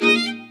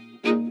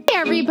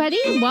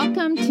everybody.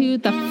 Welcome to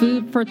the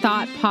Food for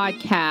Thought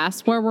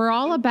podcast, where we're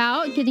all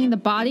about getting the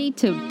body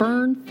to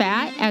burn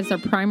fat as a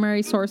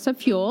primary source of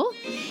fuel.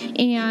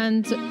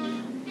 And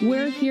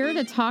we're here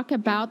to talk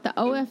about the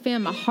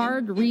OFM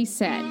Hard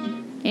Reset.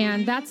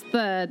 And that's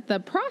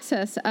the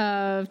process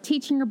of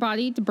teaching your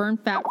body to burn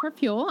fat for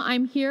fuel.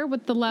 I'm here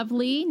with the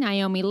lovely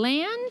Naomi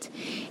Land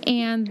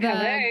and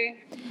the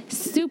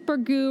super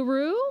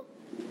guru,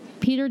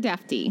 Peter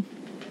Defty.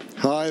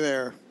 Hi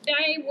there.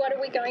 Today, what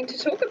are we going to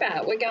talk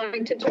about? We're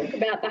going to talk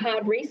about the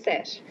hard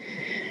reset.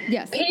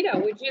 Yes. Peter,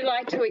 would you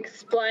like to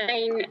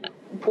explain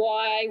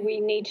why we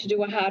need to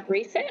do a hard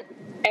reset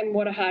and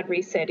what a hard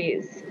reset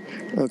is?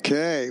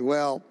 Okay,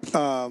 well,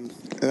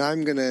 and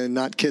I'm going to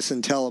not kiss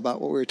and tell about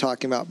what we were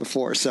talking about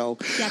before. So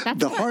yeah,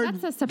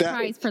 that's a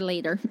surprise for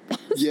later.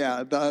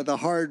 Yeah, the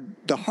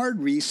hard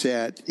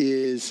reset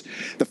is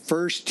the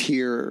first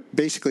tier,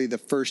 basically the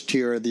first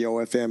tier of the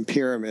OFM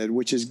pyramid,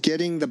 which is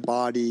getting the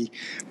body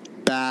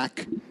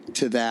back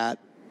to that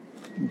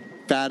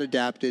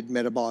fat-adapted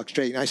metabolic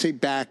state. And I say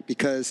back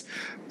because,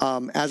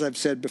 as I've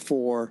said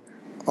before,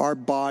 our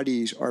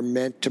bodies are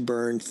meant to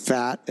burn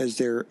fat as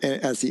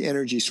the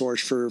energy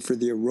source for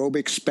the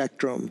aerobic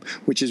spectrum,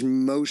 which is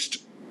most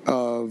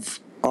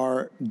of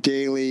our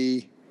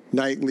daily,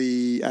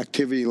 nightly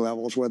activity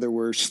levels, whether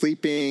we're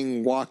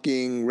sleeping,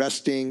 walking,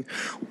 resting,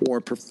 or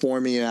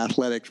performing in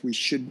athletics. We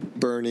should be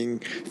burning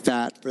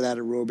fat for that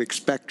aerobic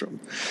spectrum.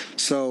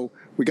 So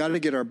we got to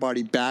get our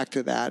body back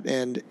to that.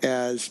 And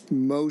as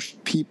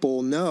most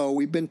people know,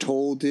 we've been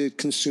told to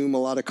consume a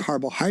lot of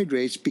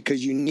carbohydrates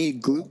because you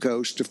need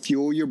glucose to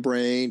fuel your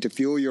brain, to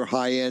fuel your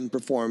high-end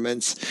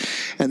performance.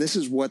 And this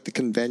is what the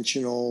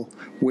conventional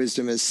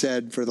wisdom has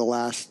said for the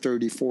last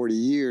 30, 40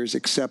 years,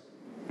 except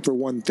for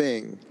one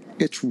thing.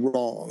 It's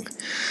wrong.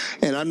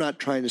 And I'm not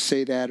trying to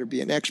say that or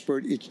be an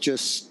expert. It's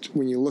just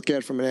when you look at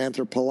it from an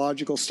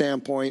anthropological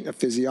standpoint, a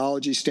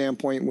physiology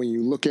standpoint, when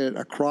you look at it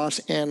across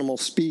animal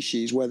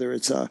species, whether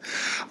it's a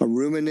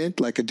ruminant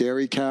like a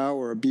dairy cow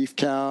or a beef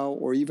cow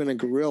or even a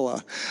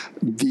gorilla,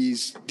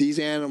 these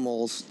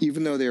animals,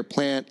 even though they're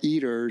plant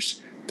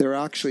eaters, they're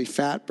actually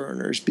fat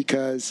burners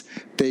because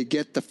they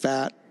get the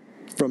fat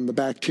from the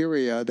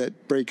bacteria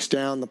that breaks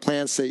down the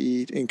plants they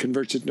eat and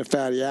converts it into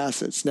fatty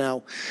acids.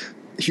 Now,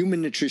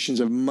 human nutrition is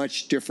a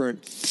much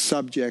different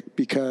subject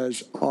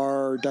because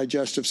our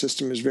digestive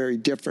system is very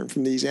different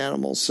from these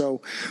animals.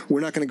 So we're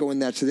not going to go in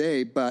that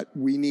today, but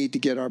we need to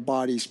get our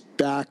bodies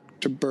back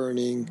to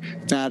burning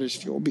fat as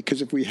fuel,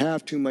 because if we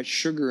have too much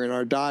sugar in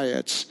our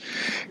diets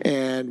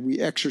and we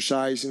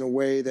exercise in a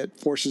way that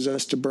forces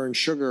us to burn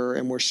sugar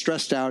and we're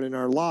stressed out in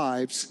our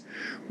lives,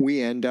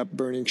 we end up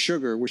burning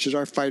sugar, which is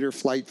our fight or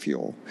flight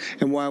fuel.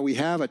 And while we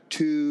have a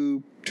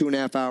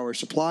 2.5 hour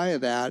supply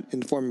of that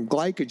in the form of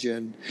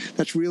glycogen,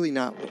 that's really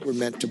not what we're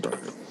meant to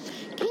burn.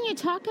 Can you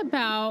talk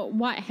about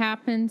what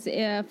happens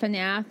if an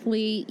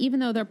athlete, even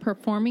though they're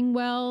performing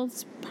well,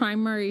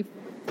 primary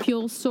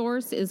fuel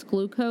source is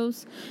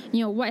glucose?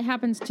 What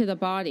happens to the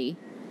body?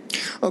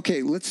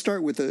 Okay, let's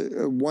start with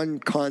one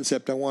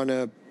concept I want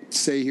to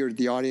say here to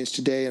the audience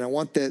today, and I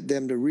want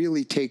them to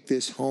really take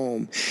this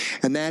home,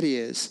 and that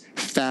is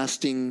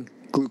fasting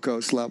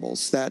glucose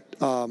levels, that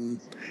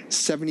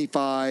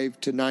 75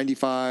 to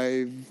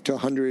 95 to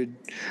 100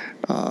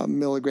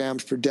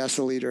 milligrams per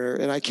deciliter.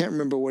 And I can't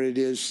remember what it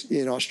is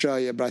in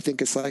Australia, but I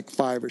think it's like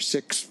 5 or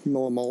 6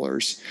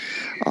 millimolars.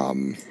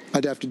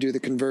 I'd have to do the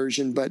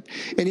conversion. But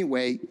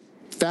anyway,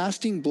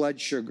 fasting blood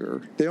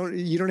sugar,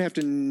 you don't have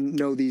to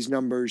know these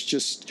numbers,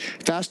 just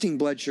fasting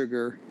blood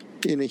sugar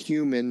in a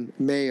human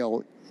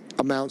male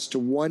amounts to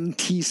 1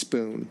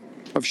 teaspoon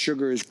of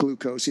sugar is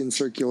glucose in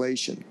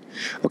circulation.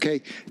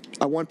 Okay,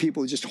 I want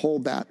people to just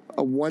hold that,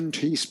 a 1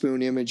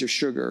 teaspoon image of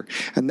sugar,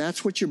 and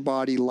that's what your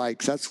body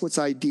likes. That's what's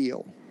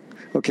ideal.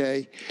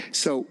 Okay,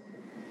 so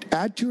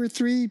add 2 or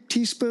 3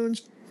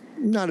 teaspoons,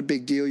 not a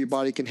big deal. Your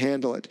body can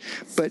handle it.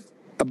 But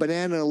a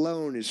banana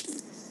alone is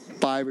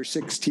 5 or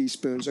 6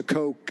 teaspoons. A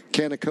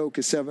can of Coke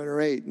is 7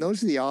 or 8. And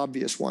those are the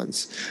obvious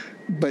ones.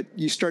 But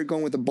you start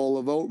going with a bowl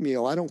of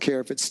oatmeal, I don't care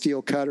if it's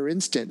steel cut or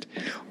instant,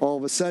 all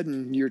of a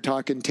sudden you're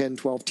talking 10,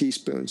 12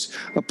 teaspoons.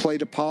 A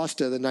plate of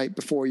pasta the night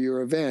before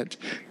your event,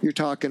 you're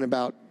talking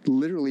about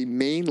literally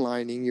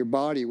mainlining your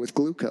body with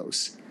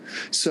glucose.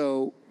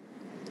 So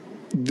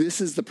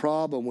this is the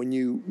problem. When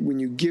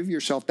you give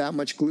yourself that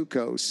much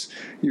glucose,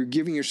 you're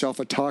giving yourself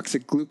a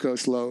toxic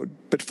glucose load.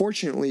 But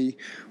fortunately,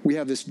 we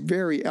have this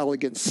very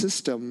elegant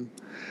system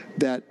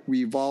that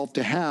we evolved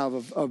to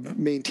have of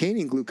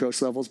maintaining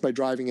glucose levels by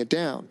driving it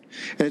down.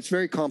 And it's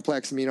very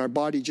complex. I mean, our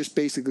body just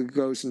basically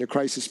goes into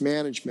crisis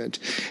management,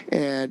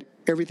 and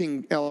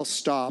everything else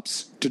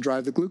stops to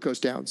drive the glucose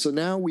down. So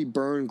now we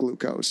burn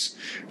glucose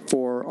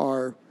for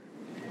our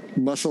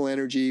muscle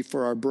energy,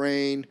 for our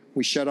brain.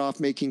 We shut off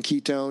making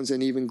ketones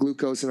and even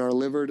glucose in our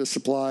liver to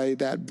supply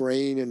that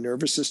brain and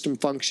nervous system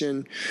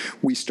function.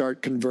 We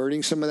start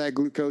converting some of that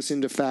glucose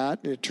into fat,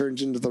 and it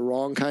turns into the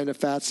wrong kind of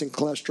fats and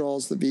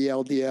cholesterols, the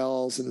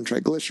VLDLs and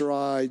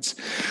triglycerides.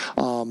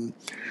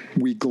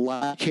 We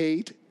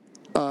glycate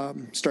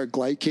start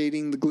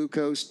glycating the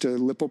glucose to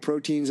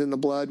lipoproteins in the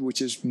blood,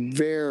 which is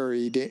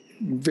very,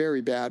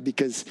 very bad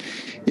because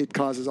it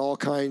causes all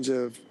kinds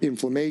of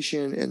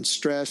inflammation and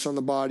stress on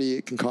the body.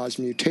 It can cause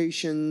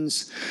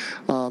mutations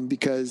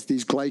because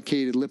these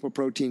glycated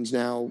lipoproteins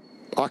now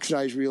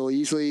oxidize real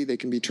easily. They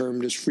can be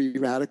termed as free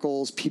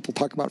radicals. People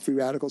talk about free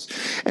radicals.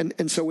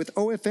 And so with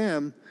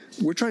OFM,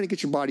 we're trying to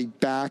get your body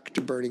back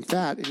to burning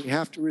fat, and you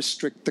have to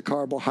restrict the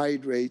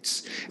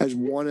carbohydrates as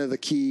one of the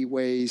key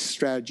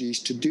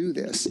strategies to do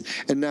this.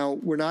 And now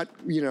we're not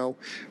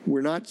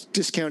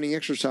discounting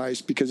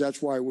exercise, because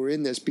that's why we're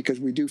in this,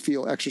 because we do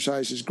feel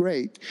exercise is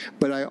great.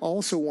 But I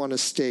also want to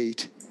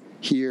state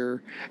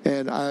here,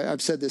 and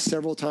I've said this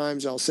several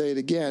times, I'll say it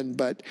again,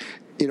 but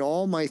in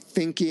all my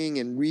thinking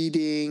and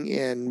reading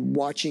and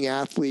watching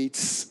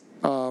athletes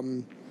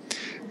and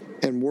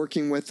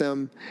working with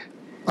them,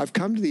 I've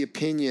come to the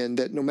opinion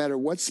that no matter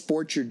what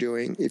sport you're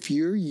doing, if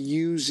you're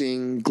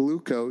using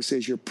glucose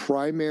as your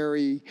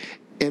primary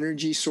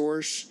energy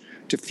source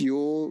to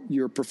fuel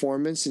your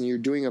performance, and you're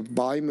doing a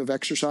volume of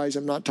exercise,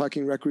 I'm not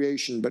talking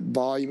recreation, but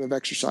volume of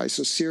exercise,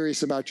 so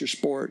serious about your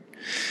sport.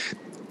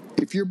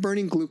 If you're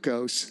burning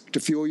glucose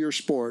to fuel your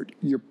sport,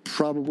 you're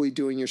probably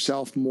doing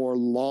yourself more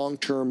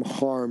long-term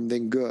harm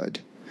than good.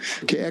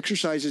 Okay,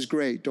 exercise is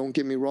great, don't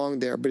get me wrong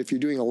there, but if you're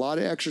doing a lot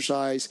of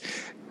exercise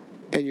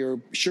and you're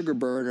a sugar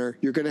burner,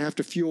 you're going to have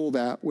to fuel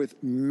that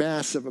with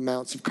massive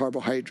amounts of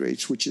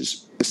carbohydrates, which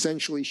is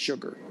essentially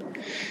sugar.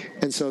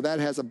 And so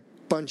that has a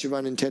bunch of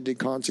unintended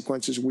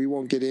consequences we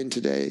won't get in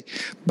today.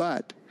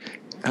 But,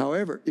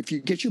 however, if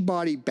you get your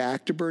body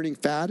back to burning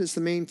fat as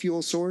the main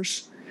fuel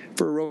source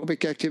for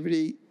aerobic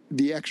activity,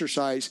 the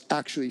exercise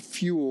actually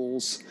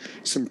fuels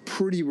some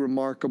pretty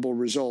remarkable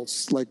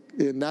results.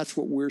 And that's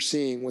what we're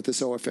seeing with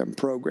this OFM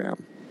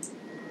program.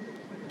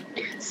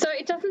 So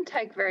it doesn't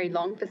take very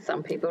long for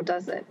some people,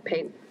 does it,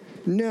 Pete?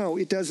 No,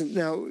 it doesn't.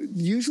 Now,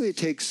 usually it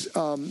takes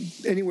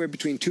anywhere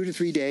between 2 to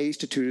 3 days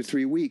to 2 to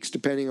 3 weeks,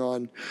 depending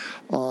on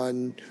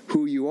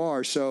who you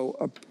are.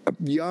 So a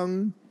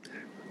young,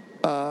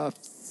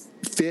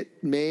 fit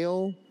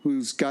male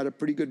who's got a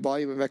pretty good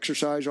volume of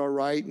exercise, all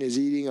right, and is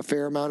eating a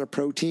fair amount of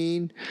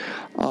protein,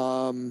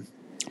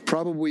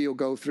 probably will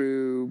go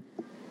through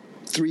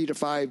 3 to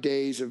 5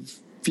 days of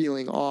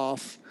feeling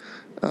off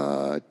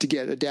to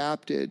get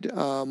adapted,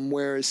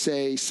 whereas,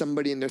 say,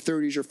 somebody in their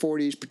 30s or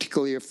 40s,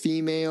 particularly a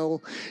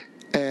female,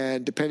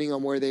 and depending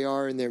on where they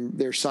are in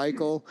their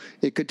cycle,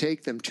 it could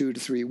take them 2 to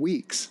 3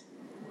 weeks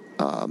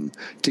for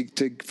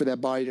that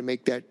body to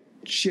make that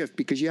shift,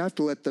 because you have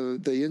to let the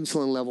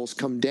insulin levels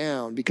come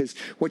down, because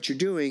what you're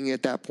doing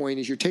at that point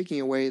is you're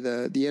taking away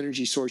the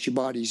energy source your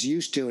body's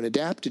used to and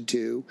adapted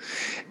to,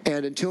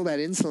 and until that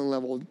insulin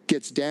level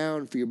gets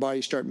down for your body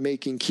to start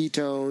making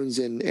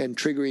ketones and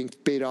triggering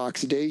beta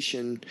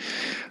oxidation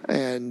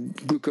and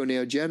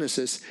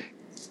gluconeogenesis,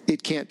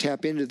 it can't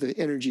tap into the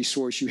energy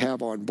source you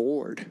have on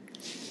board.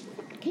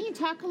 Can you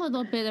talk a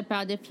little bit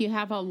about if you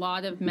have a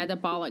lot of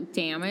metabolic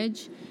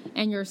damage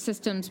and your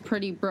system's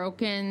pretty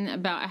broken,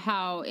 about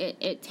how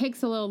it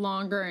takes a little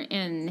longer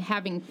in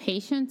having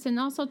patience, and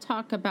also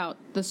talk about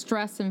the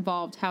stress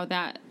involved, how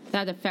that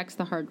affects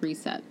the hard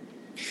reset?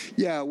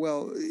 Yeah,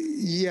 well,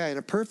 in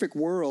a perfect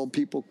world,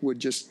 people would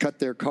just cut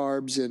their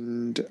carbs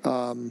and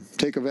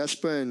take a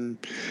Vespa, and,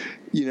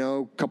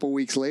 a couple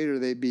weeks later,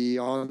 they'd be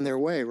on their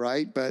way,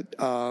 right? But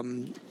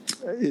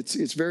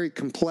it's very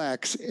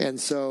complex. And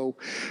so,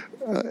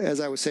 as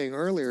I was saying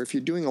earlier, if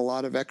you're doing a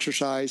lot of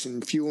exercise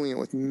and fueling it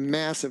with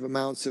massive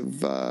amounts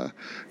of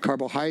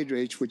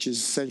carbohydrates, which is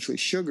essentially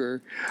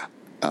sugar,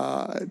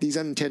 these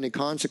unintended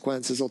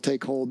consequences will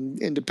take hold.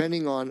 And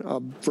depending on a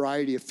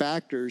variety of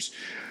factors,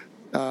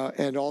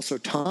 and also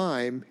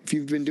time, if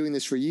you've been doing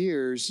this for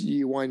years,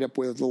 you wind up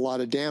with a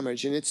lot of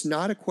damage. And it's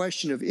not a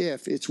question of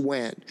if, it's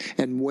when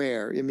and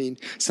where. I mean,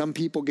 some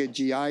people get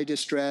GI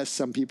distress,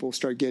 some people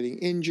start getting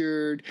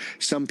injured,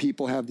 some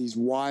people have these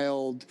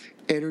wild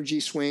energy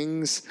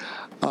swings,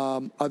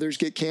 others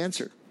get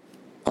cancer.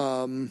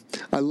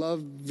 I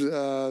love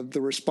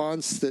the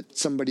response that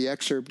somebody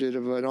excerpted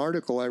of an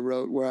article I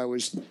wrote where I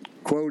was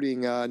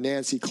quoting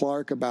Nancy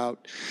Clark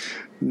about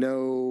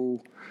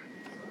no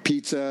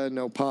pizza,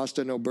 no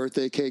pasta, no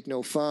birthday cake,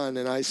 no fun.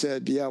 And I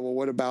said, yeah, well,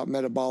 what about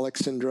metabolic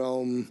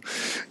syndrome,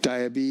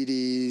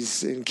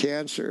 diabetes, and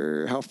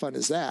cancer? How fun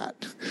is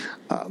that?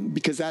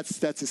 Because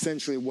that's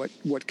essentially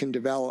what can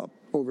develop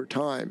over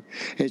time.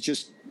 And it's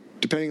just,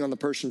 depending on the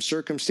person's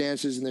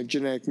circumstances and their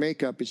genetic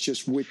makeup, it's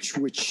just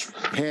which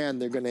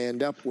hand they're going to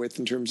end up with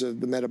in terms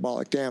of the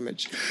metabolic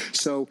damage.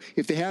 So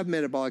if they have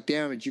metabolic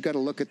damage, you've got to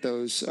look at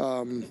those.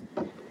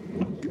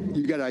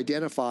 You've got to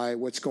identify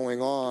what's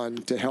going on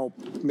to help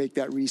make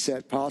that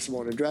reset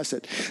possible and address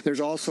it.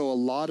 There's also a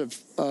lot of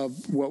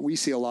what we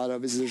see a lot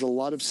of is there's a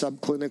lot of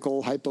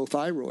subclinical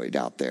hypothyroid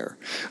out there.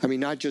 I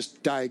mean, not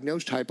just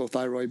diagnosed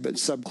hypothyroid, but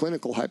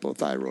subclinical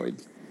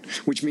hypothyroid,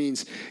 which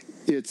means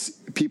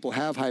people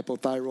have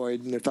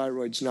hypothyroid and their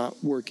thyroid's not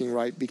working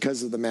right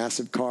because of the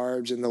massive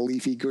carbs and the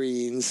leafy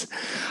greens,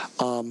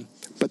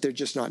 but they're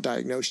just not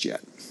diagnosed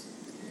yet.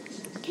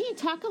 Can you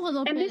talk a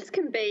little And bit? this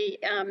can be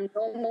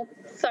normal.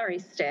 Sorry,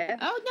 Steph.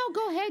 Oh, no,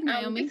 go ahead,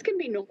 Naomi. This can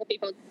be normal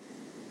people.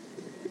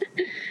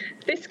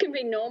 This can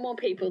be normal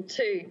people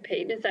too,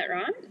 Pete. Is that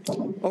right?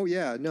 Oh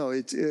yeah, no.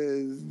 It's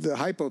the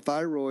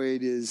hypothyroid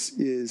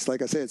is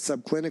like I said, it's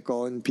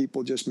subclinical, and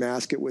people just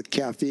mask it with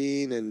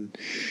caffeine, and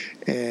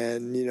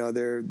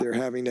they're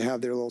having to have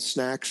their little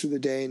snacks for the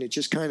day, and it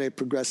just kind of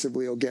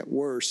progressively will get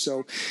worse.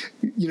 So,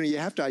 you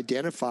have to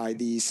identify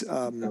these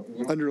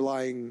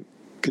underlying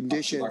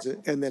conditions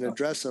and then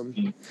address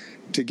them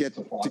to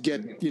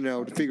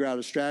figure out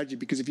a strategy,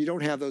 because if you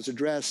don't have those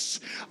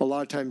addressed, a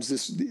lot of times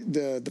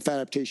the fat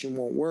adaptation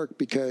won't work,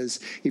 because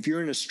if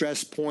you're in a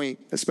stress point,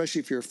 especially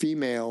if you're a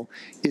female,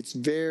 it's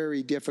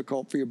very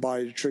difficult for your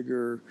body to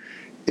trigger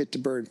it to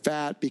burn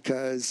fat,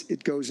 because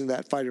it goes in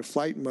that fight or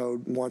flight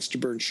mode and wants to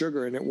burn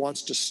sugar, and it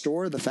wants to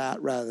store the fat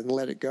rather than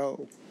let it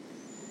go.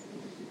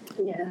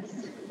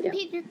 Yes. Yep.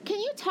 Peter, can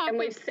you talk? And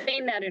we've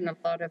seen that in a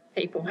lot of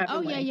people,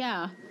 haven't we?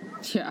 Yeah.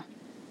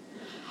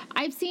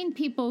 I've seen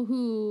people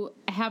who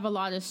have a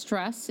lot of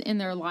stress in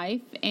their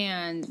life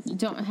and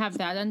don't have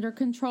that under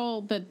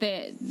control, but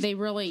they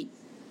really,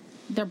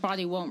 their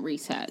body won't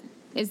reset.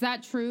 Is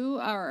that true,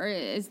 or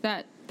is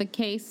that the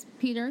case,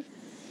 Peter?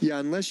 Yeah,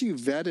 unless you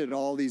vetted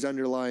all these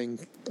underlying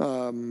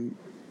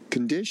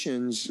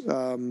conditions,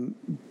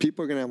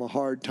 people are going to have a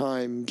hard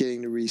time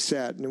getting to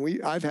reset.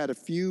 And I've had a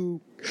few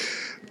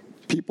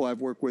people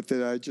I've worked with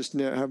that I just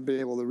haven't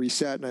been able to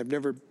reset, and I've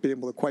never been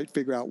able to quite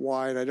figure out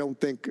why. And I don't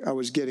think I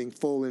was getting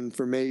full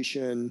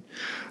information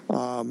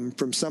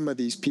from some of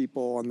these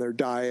people on their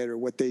diet or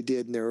what they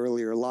did in their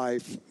earlier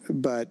life.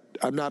 But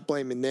I'm not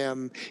blaming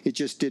them. It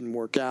just didn't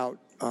work out.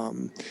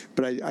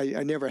 But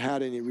I never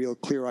had any real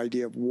clear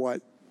idea of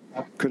what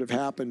could have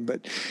happened.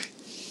 But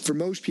for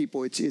most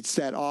people, it's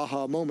that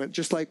aha moment,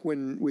 just like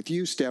with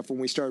you, Steph, when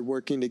we started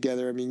working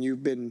together. I mean,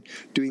 you've been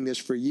doing this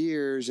for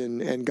years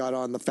and got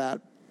on the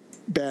fat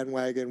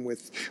bandwagon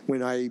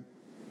when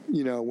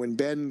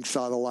Ben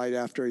saw the light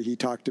after he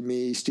talked to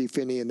me, Steve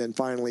Finney, and then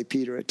finally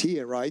Peter at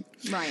Tia, right?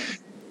 Right.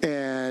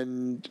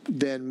 And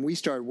then we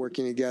started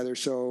working together.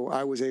 So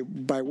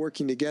by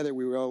working together,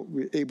 we were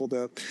able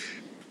to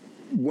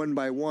one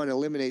by one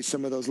eliminate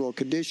some of those little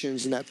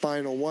conditions, and that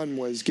final one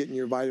was getting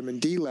your vitamin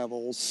D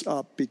levels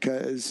up,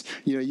 because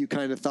you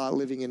kind of thought,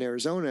 living in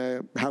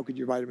Arizona, how could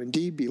your vitamin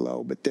D be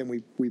low? But then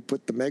we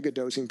put the mega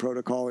dosing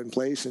protocol in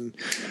place, and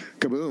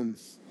kaboom.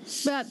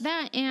 But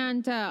that,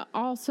 and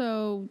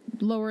also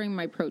lowering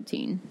my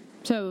protein.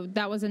 So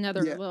that was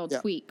another little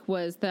tweak,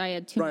 was that I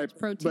had too much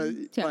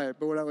protein.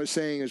 But what I was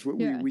saying is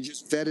we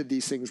just vetted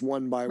these things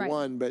one by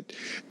one. But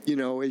as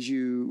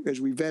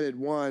we vetted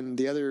one,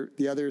 the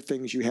other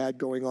things you had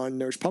going on,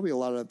 there's probably a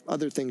lot of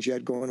other things you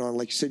had going on.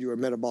 Like you said, you were a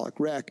metabolic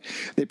wreck.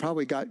 They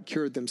probably got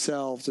cured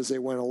themselves as they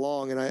went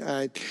along.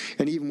 And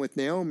even with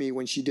Naomi,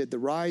 when she did the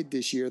ride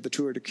this year, the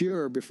Tour de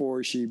Cure,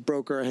 before she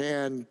broke her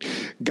hand,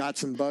 got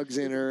some bugs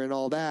in her and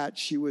all that,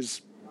 she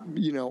was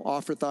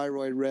off her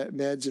thyroid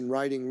meds and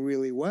riding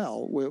really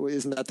well.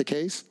 Isn't that the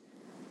case?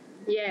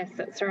 Yes,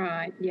 that's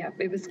right. Yeah,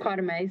 it was quite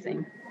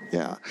amazing.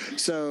 Yeah.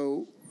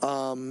 So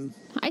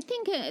I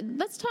think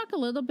let's talk a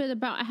little bit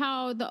about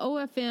how the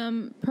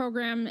OFM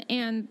program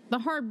and the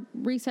Hard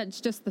Reset's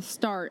just the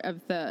start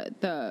of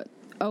the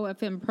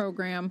OFM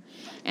program,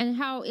 and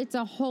how it's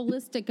a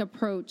holistic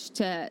approach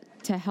to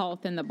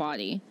health in the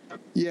body.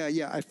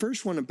 Yeah. I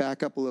first want to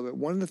back up a little bit.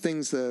 One of the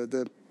things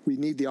we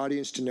need the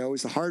audience to know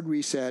is the Hard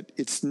Reset.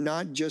 It's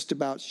not just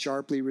about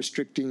sharply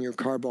restricting your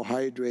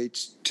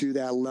carbohydrates to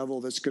that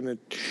level that's going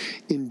to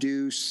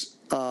induce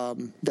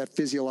that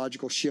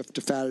physiological shift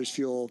to fat as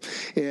fuel.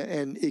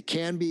 And it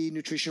can be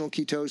nutritional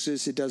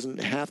ketosis. It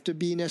doesn't have to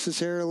be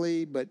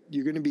necessarily, but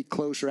you're going to be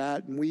closer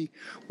at. And we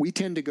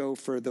tend to go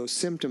for those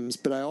symptoms.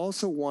 But I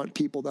also want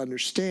people to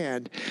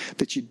understand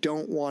that you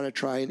don't want to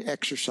try and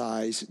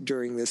exercise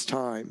during this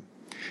time.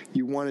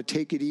 You want to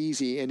take it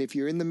easy. And if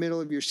you're in the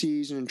middle of your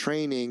season and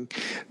training,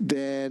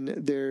 then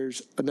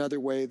there's another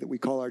way that we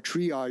call our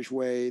triage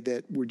way,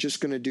 that we're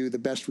just going to do the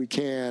best we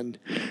can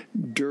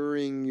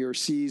during your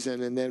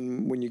season. And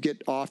then when you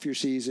get off your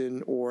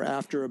season, or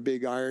after a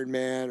big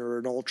Ironman or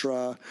an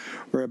ultra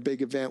or a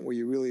big event where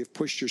you really have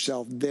pushed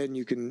yourself, then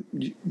you can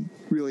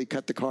really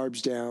cut the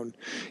carbs down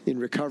in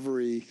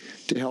recovery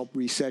to help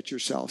reset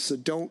yourself. So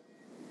don't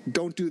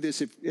do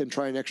this and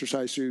try and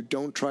exercise through.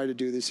 Don't try to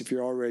do this if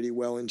you're already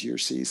well into your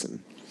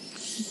season.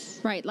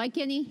 Right. Like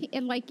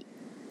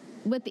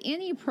with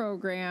any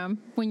program,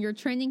 when you're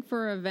training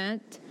for an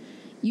event,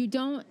 you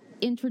don't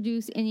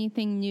introduce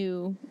anything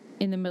new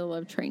in the middle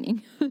of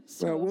training.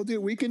 So, well,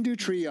 we can do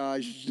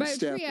triage.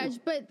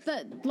 But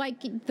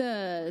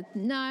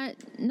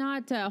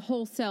not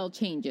wholesale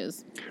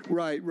changes.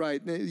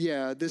 Right.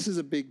 Yeah, this is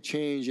a big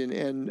change,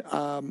 and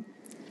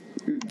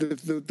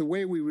the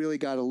way we really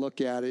got to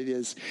look at it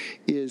is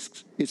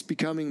it's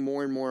becoming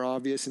more and more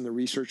obvious in the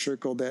research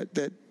circle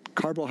that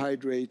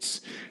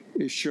carbohydrates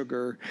is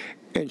sugar,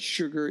 and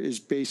sugar is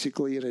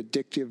basically an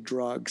addictive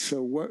drug.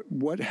 So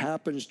what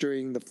happens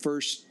during the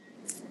first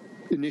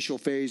initial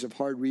phase of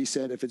hard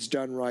reset, if it's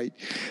done right,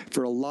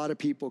 for a lot of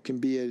people can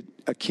be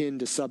akin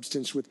to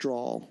substance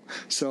withdrawal.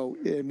 So,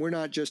 and we're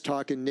not just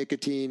talking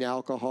nicotine,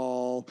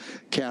 alcohol,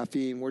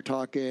 caffeine. We're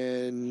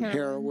talking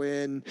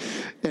heroin,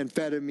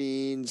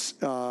 amphetamines.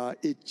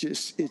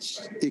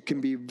 It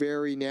can be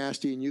very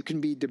nasty, and you can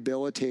be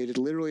debilitated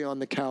literally on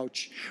the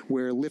couch,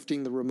 where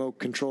lifting the remote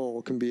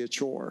control can be a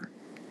chore.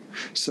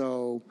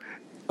 So,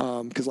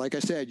 because like I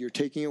said, you're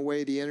taking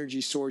away the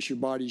energy source your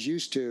body's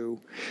used to,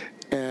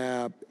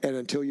 and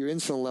until your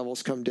insulin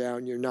levels come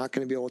down, you're not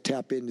going to be able to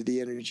tap into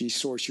the energy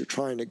source you're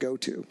trying to go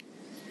to.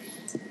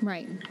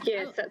 Right.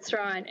 Yes, that's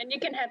right. And you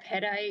can have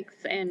headaches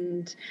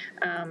and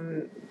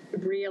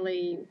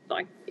really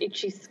like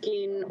itchy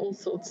skin, all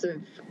sorts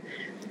of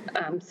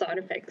side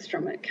effects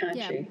from it, can't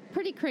you? Yeah,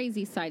 pretty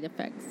crazy side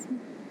effects.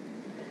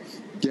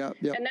 Yeah.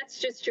 And that's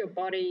just your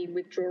body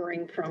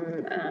withdrawing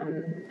from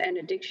an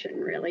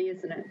addiction, really,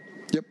 isn't it?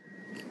 Yep.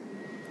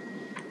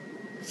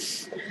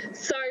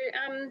 So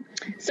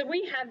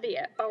we have the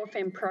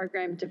OFM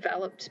program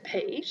developed,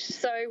 Pete.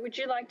 So would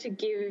you like to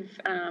give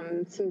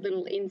some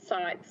little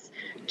insights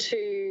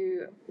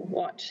to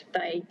what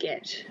they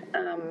get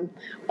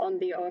on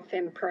the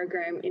OFM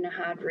program in a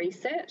hard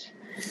reset,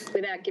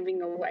 without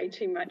giving away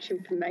too much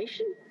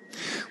information?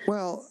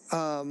 Well,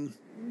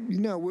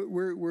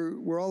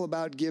 we're all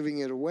about giving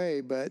it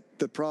away, but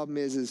the problem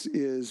is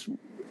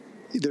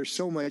there's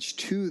so much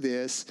to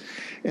this,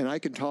 and I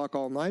can talk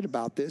all night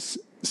about this.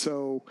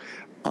 So,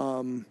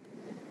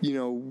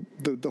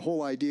 the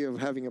whole idea of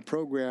having a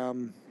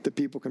program that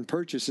people can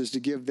purchase is to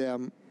give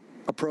them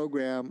a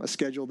program, a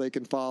schedule they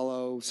can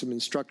follow, some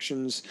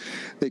instructions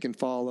they can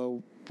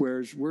follow.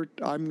 Whereas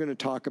I'm going to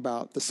talk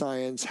about the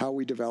science, how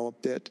we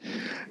developed it,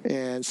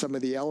 and some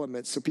of the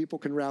elements, so people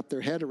can wrap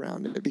their head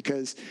around it.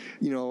 Because,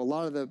 a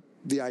lot of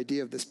the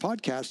idea of this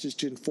podcast is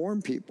to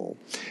inform people,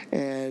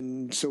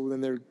 and so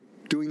when they're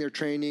doing their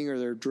training or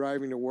they're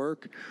driving to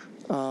work,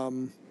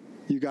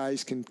 you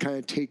guys can kind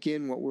of take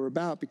in what we're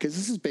about, because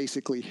this is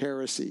basically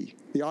heresy.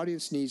 The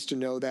audience needs to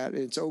know that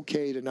it's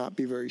okay to not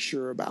be very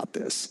sure about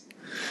this.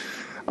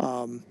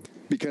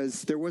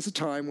 Because there was a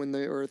time when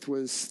the earth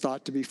was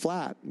thought to be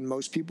flat, and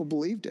most people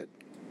believed it.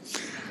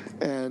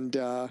 And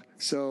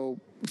so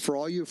for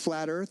all you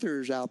flat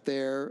earthers out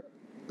there,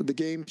 the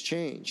game's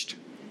changed.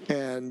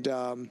 And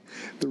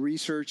the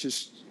research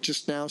is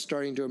just now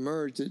starting to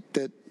emerge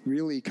that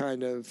really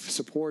kind of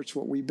supports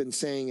what we've been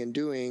saying and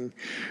doing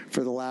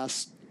for the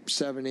last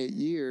 7-8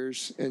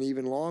 years and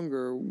even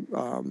longer,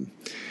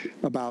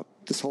 about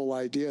this whole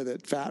idea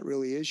that fat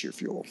really is your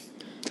fuel.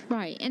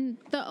 Right. And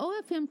the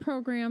OFM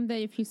program,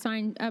 that if you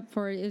sign up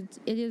for it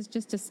is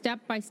just a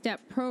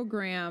step-by-step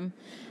program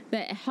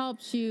that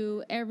helps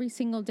you every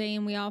single day.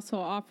 And we also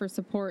offer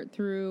support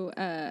through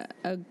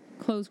a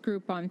closed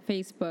group on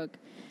Facebook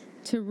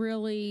to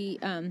really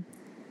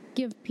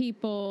give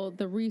people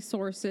the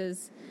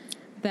resources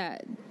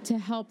to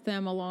help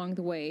them along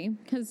the way,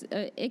 because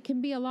it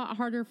can be a lot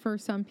harder for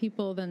some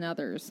people than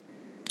others.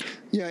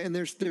 Yeah, and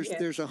there's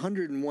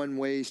 101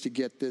 ways to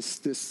get this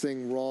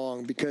thing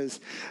wrong, because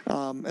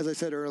as I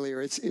said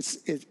earlier,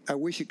 I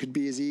wish it could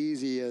be as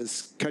easy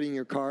as cutting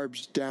your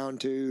carbs down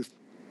to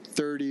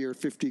 30 or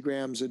 50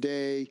 grams a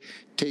day,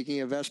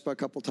 taking a Vespa a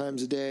couple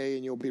times a day,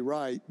 and you'll be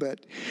right.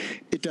 But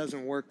it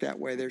doesn't work that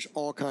way. There's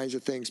all kinds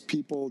of things.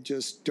 People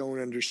just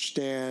don't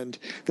understand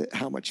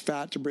how much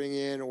fat to bring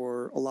in,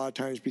 or a lot of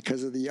times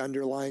because of the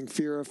underlying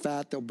fear of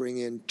fat, they'll bring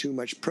in too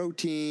much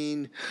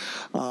protein.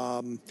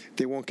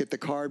 They won't get the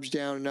carbs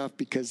down enough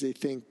because they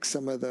think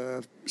some of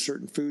the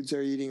certain foods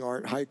they're eating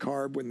aren't high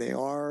carb when they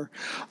are.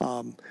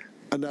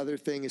 Another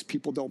thing is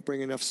people don't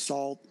bring enough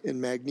salt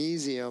and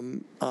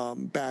magnesium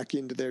back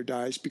into their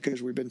diets,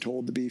 because we've been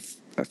told to be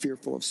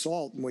fearful of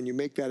salt. And when you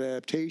make that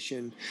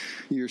adaptation,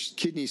 your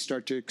kidneys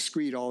start to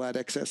excrete all that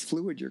excess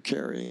fluid you're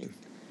carrying.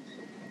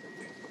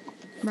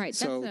 Right.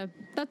 So,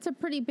 that's a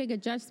pretty big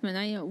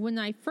adjustment. When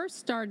I first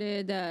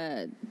started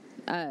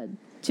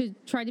to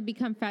try to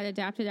become fat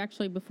adapted,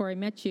 actually before I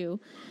met you,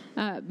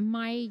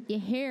 my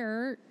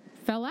hair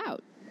fell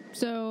out.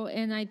 So,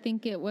 and I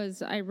think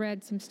I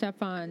read some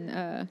stuff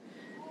on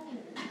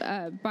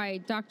by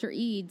Dr.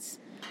 Eads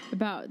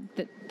about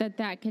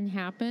that can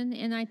happen.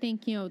 And I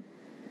think, and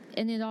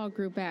it all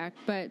grew back.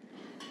 But,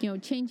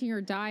 changing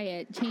your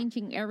diet,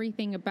 changing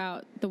everything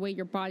about the way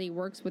your body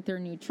works with their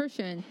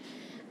nutrition,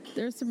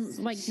 there's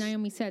some, like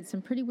Naomi said,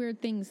 some pretty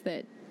weird things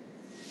that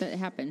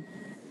happen.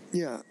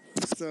 Yeah.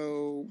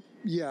 So,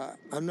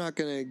 I'm not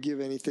going to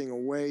give anything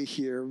away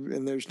here,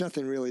 and there's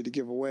nothing really to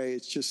give away.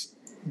 It's just,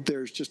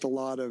 there's just a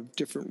lot of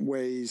different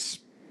ways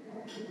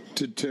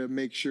to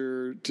make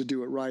sure to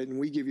do it right. And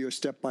we give you a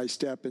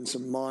step-by-step and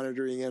some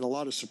monitoring and a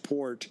lot of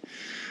support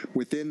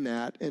within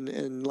that.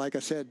 And like I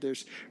said,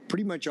 there's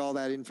pretty much all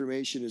that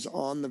information is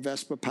on the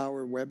Vespa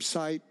Power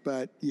website,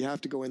 but you have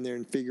to go in there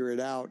and figure it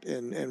out.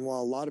 And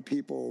while a lot of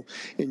people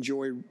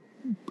enjoy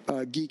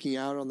geeking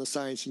out on the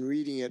science and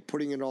reading it,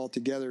 putting it all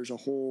together is a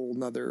whole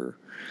nother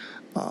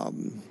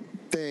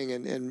thing.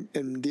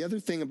 And the other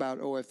thing about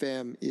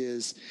OFM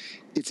is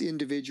it's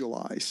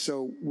individualized.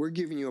 So we're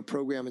giving you a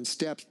program and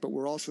steps, but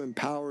we're also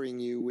empowering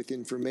you with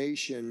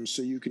information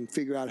so you can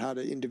figure out how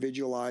to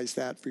individualize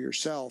that for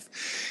yourself.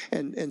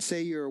 And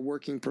say you're a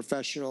working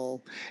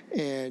professional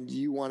and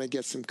you want to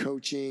get some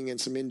coaching and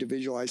some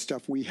individualized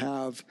stuff. We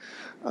have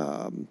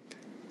a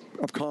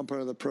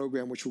component of the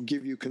program which will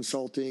give you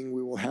consulting.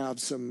 We will have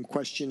some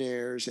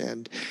questionnaires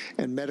and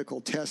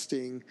medical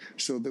testing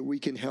so that we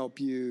can help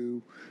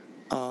you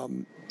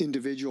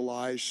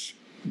individualize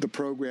the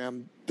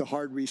program, the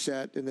hard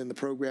reset, and then the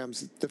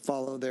programs that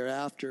follow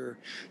thereafter,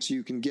 so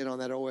you can get on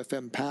that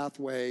OFM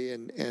pathway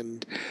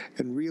and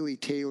really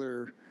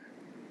tailor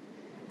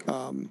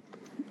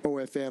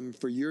OFM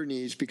for your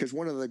needs. Because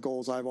one of the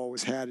goals I've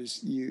always had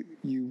is you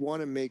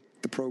want to make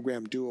the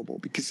program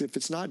doable, because if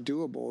it's not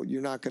doable,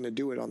 you're not going to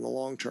do it on the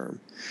long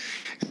term.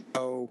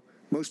 So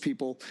most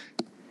people,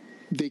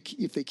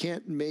 if they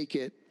can't make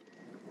it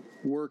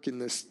work in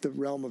the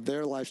realm of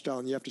their lifestyle,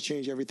 and you have to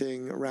change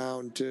everything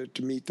around to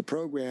meet the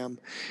program,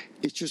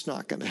 it's just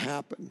not going to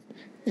happen.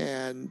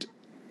 And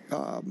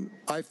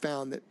I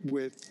found that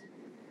with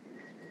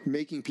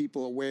making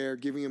people aware,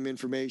 giving them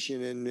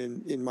information, and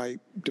in my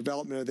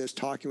development of this,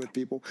 talking with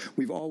people,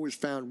 we've always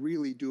found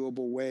really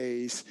doable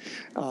ways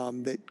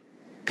that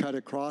cut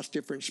across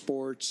different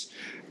sports,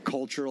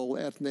 cultural,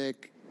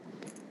 ethnic,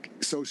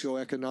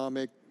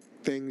 socioeconomic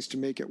things to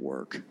make it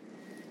work.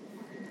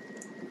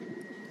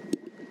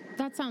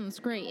 That sounds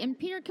great. And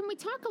Peter, can we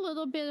talk a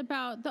little bit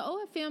about the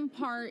OFM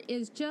part?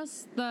 Is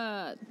just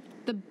the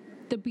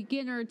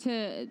beginner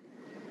to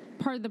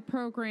part of the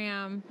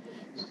program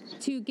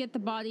to get the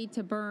body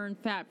to burn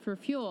fat for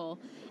fuel,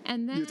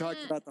 and then you're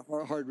talking about the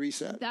hard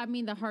reset. I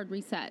mean the hard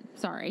reset.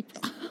 Sorry.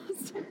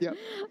 Yep.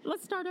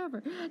 Let's start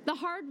over. The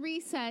hard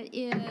reset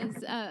is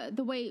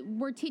the way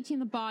we're teaching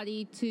the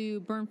body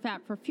to burn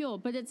fat for fuel,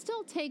 but it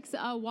still takes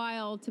a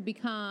while to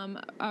become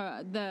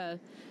the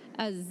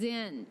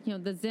zen,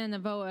 the zen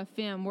of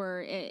OFM,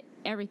 where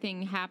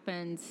everything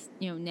happens,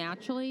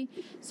 naturally.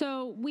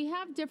 So we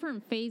have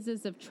different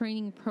phases of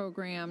training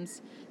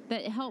programs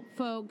that help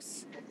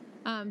folks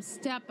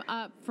step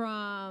up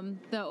from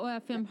the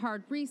OFM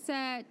Hard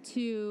Reset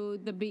to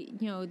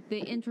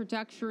the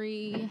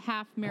introductory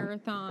half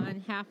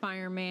marathon, half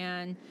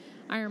Ironman,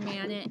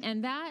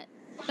 and that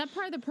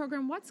part of the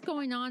program. What's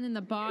going on in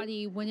the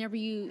body whenever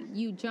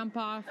you jump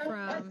off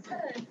from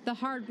the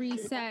hard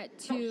reset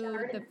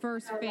to the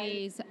first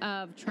phase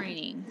of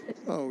training?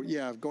 Oh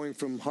yeah, going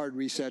from hard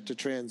reset to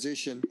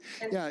transition.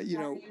 Yeah,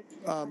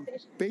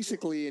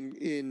 basically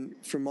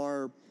from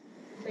our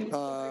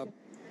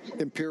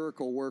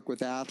empirical work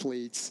with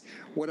athletes,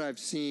 what I've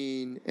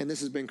seen, and this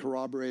has been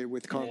corroborated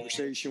with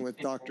conversation with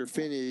Dr.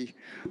 Finney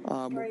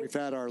when we've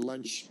had our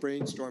lunch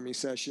brainstorming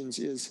sessions,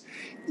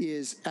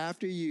 is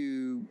after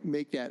you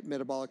make that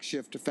metabolic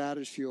shift to fat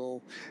as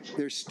fuel,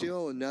 there's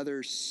still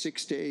another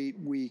 6 to 8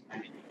 week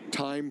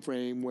time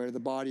frame where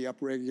the body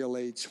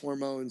upregulates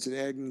hormones and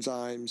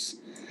enzymes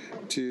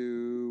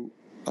to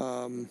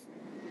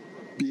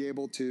be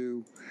able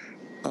to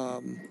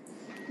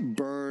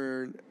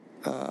burn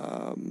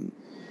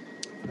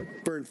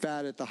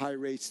fat at the high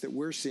rates that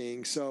we're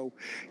seeing. So,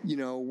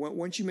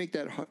 once you make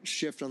that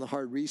shift on the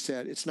hard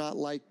reset, it's not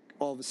like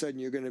all of a sudden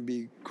you're going to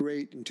be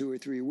great in 2 or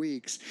 3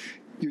 weeks.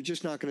 You're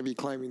just not going to be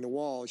climbing the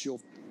walls.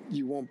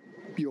 You'll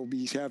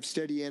have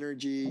steady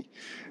energy.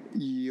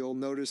 You'll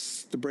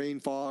notice the brain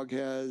fog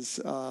has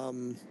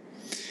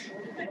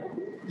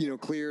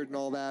cleared and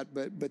all that,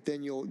 but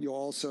then you'll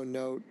also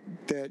note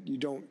that you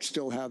don't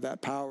still have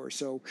that power.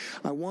 So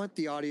I want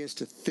the audience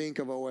to think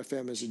of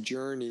OFM as a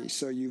journey.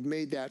 So you've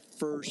made that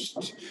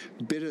first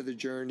bit of the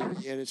journey,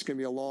 and it's going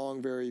to be a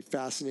long, very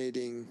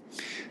fascinating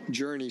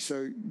journey.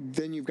 So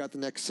then you've got the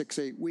next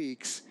 6-8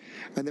 weeks,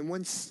 and then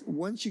once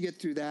you get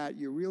through that,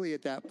 you're really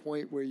at that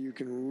point where you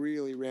can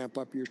really ramp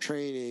up your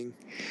training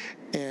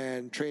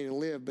and train and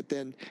live. But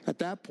then at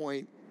that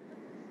point,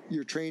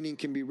 your training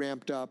can be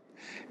ramped up,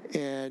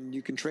 and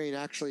you can train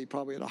actually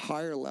probably at a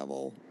higher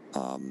level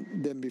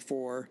than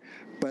before.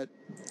 But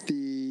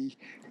the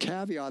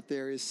caveat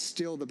there is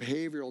still the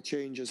behavioral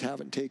changes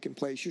haven't taken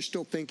place. You're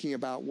still thinking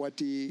about what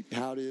to eat,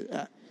 how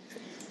to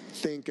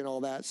think, and all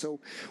that.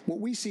 So what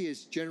we see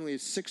is generally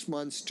it's 6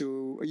 months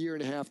to a year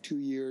and a half, 2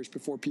 years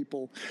before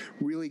people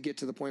really get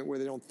to the point where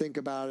they don't think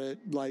about it.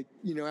 Like,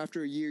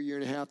 after a year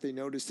and a half, they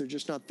notice they're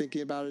just not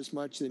thinking about it as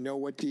much. They know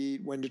what to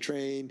eat, when to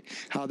train,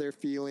 how they're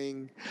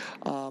feeling.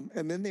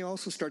 And then they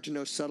also start to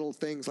know subtle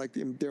things like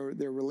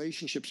their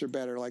relationships are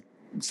better. Like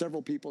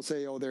several people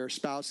say, their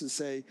spouses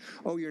say,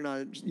 you're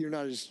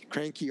not as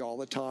cranky all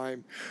the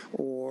time,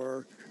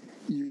 or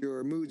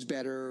your mood's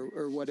better,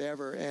 or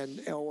whatever, and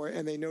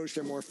they notice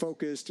they're more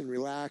focused and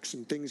relaxed,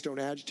 and things don't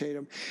agitate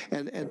them.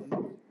 And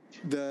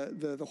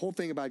the whole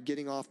thing about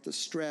getting off the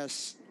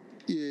stress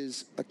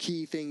is a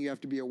key thing you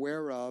have to be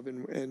aware of,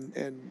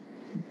 and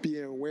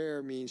being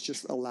aware means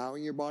just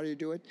allowing your body to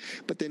do it.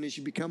 But then as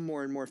you become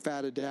more and more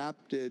fat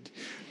adapted,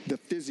 the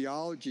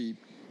physiology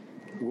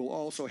will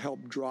also help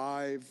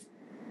drive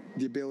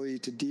the ability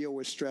to deal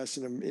with stress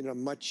in a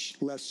much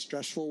less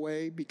stressful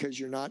way, because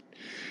you're not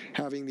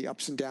having the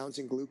ups and downs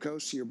in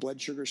glucose, so your blood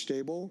sugar is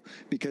stable,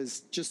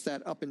 because just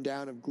that up and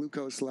down of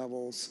glucose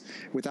levels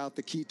without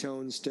the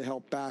ketones to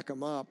help back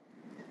them up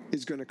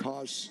is going to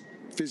cause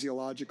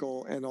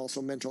physiological and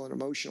also mental and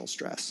emotional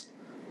stress.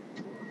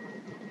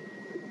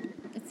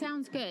 It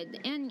sounds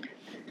good. And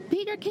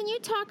Peter, can you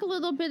talk a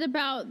little bit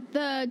about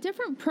the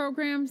different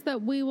programs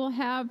that we will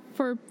have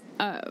for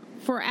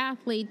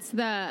athletes?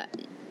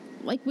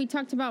 Like we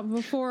talked about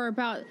before,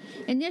 about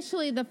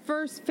initially the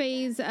first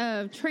phase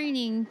of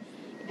training,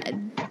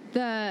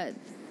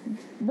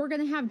 we're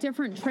going to have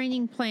different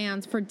training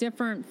plans for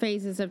different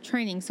phases of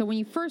training. So when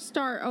you first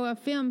start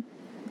OFM,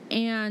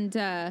 and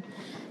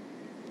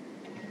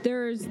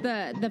there's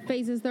the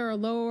phases that are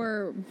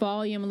lower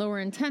volume, lower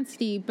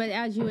intensity, but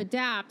as you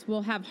adapt,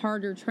 we'll have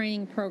harder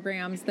training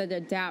programs that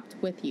adapt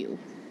with you.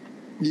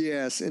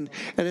 Yes, and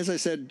as I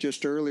said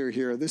just earlier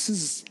here, this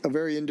is a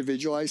very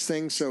individualized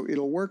thing, so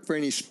it'll work for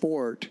any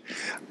sport.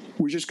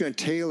 We're just going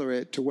to tailor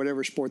it to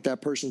whatever sport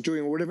that person's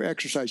doing or whatever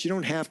exercise. You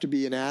don't have to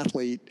be an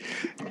athlete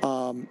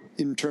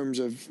in terms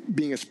of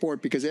being a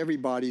sport, because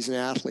everybody's an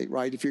athlete,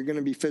 right? If you're going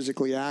to be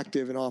physically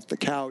active and off the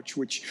couch,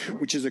 which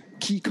is a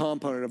key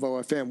component of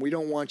OFM, we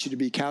don't want you to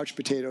be couch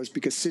potatoes,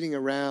 because sitting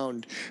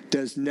around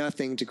does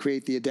nothing to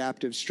create the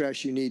adaptive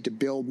stress you need to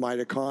build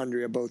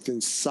mitochondria, both in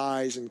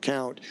size and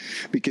count,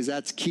 because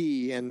that's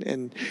key.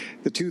 And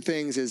the two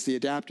things is the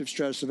adaptive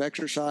stress of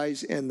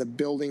exercise and the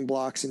building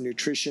blocks in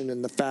nutrition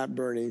and the fat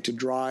burning to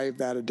drive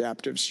that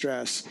adaptive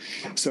stress.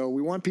 So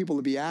we want people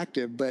to be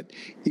active, but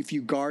if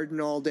you garden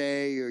all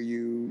day, or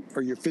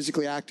you're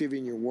physically active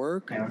in your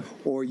work,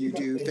 or you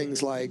do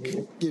things like,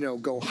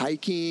 go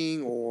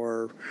hiking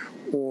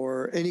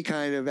or any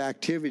kind of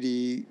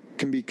activity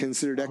can be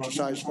considered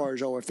exercise as far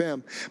as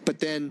OFM. But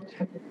then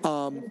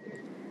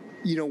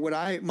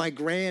my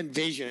grand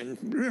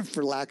vision,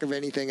 for lack of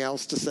anything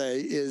else to say,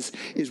 is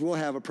we'll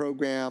have a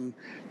program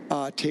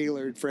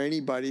tailored for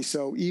anybody.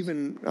 So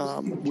even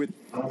with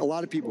a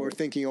lot of people are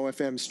thinking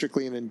OFM is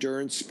strictly an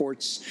endurance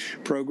sports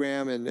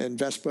program, and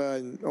Vespa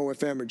and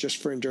OFM are just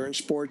for endurance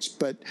sports.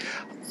 But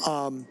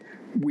I've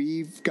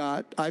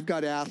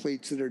got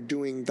athletes that are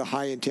doing the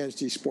high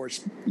intensity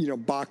sports,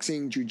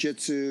 boxing,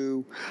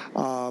 jiu-jitsu,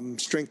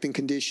 strength and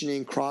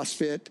conditioning,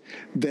 CrossFit,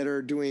 that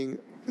are doing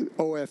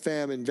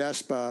OFM and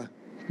Vespa,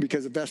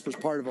 because Vespa is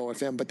part of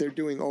OFM, but they're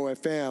doing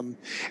OFM,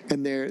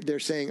 and they're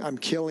saying, I'm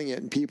killing it,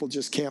 and people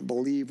just can't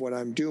believe what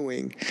I'm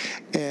doing,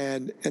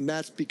 and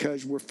that's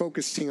because we're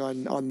focusing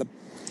on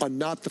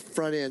not the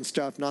front end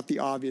stuff, not the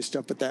obvious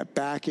stuff, but that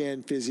back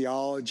end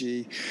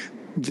physiology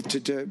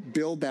to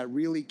build that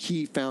really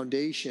key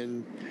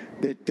foundation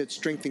that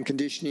strength and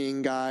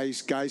conditioning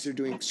guys are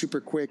doing super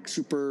quick,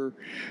 super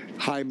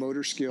high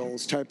motor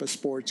skills type of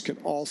sports can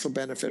also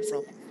benefit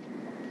from.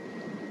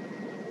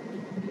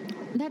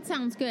 That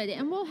sounds good.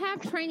 And we'll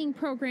have training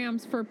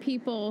programs for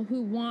people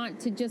who want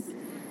to just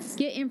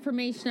get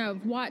information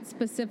of what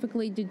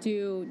specifically to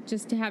do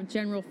just to have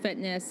general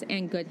fitness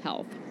and good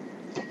health.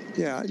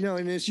 Yeah,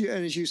 and as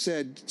you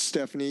said,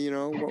 Stephanie,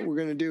 what we're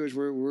going to do is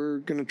we're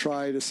going to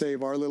try to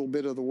save our little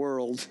bit of the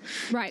world.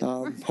 Right.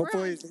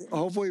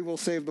 Hopefully we'll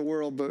save the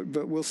world,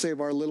 but we'll save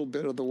our little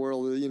bit of the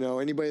world.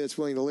 Anybody that's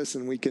willing to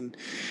listen, we can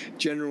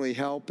generally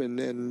help.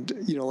 And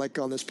like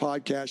on this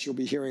podcast, you'll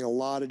be hearing a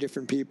lot of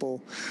different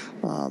people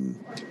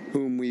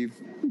whom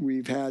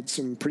we've had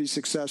some pretty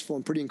successful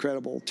and pretty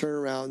incredible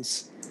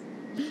turnarounds.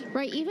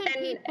 Right.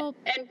 People.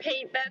 And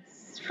Pete,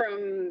 that's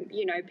from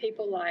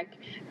people like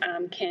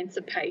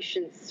cancer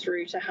patients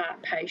through to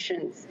heart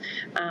patients,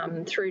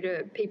 through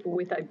to people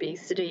with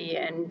obesity,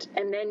 and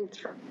then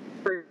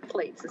through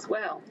athletes as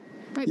well.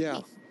 Right.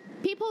 Yeah.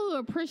 People who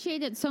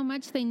appreciate it so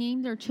much they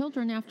named their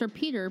children after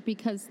Peter,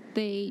 because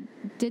they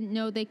didn't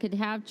know they could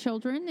have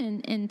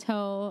children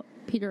until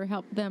Peter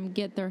helped them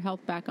get their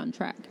health back on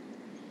track.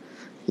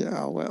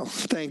 Yeah, well,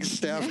 thanks,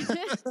 Steph.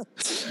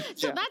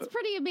 So that's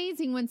pretty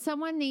amazing when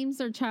someone names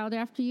their child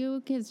after you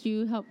because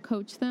you help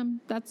coach them.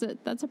 That's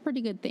a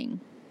pretty good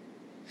thing.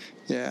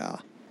 Yeah.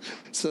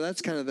 So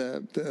that's kind of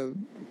the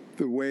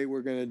way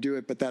we're going to do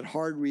it. But this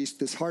hard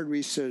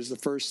reset is the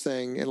first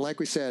thing. And like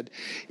we said,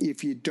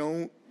 if you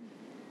don't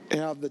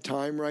have the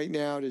time right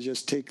now to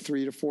just take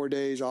 3 to 4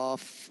 days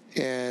off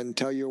and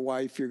tell your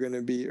wife you're going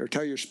to be, or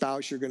tell your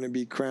spouse you're going to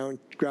be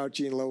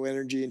grouchy and low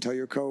energy, and tell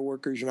your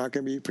coworkers you're not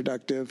going to be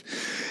productive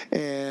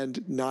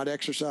and not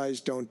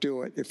exercise, don't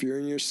do it. If you're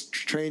in your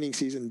training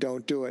season,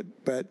 don't do it.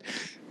 But,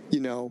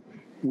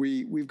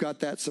 we've got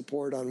that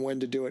support on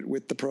when to do it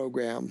with the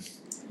program.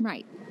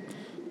 Right.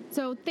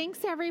 So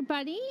thanks,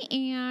 everybody.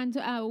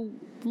 And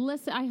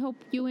listen, I hope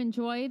you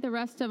enjoy the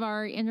rest of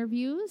our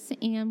interviews.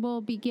 And we'll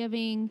be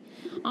giving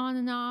on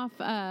and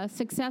off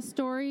success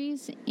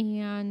stories,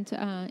 and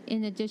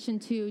in addition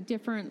to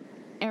different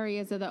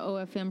areas of the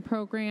OFM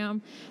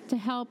program to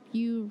help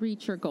you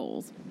reach your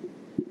goals.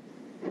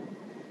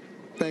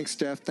 Thanks,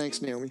 Steph.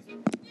 Thanks, Naomi.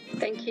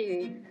 Thank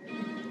you.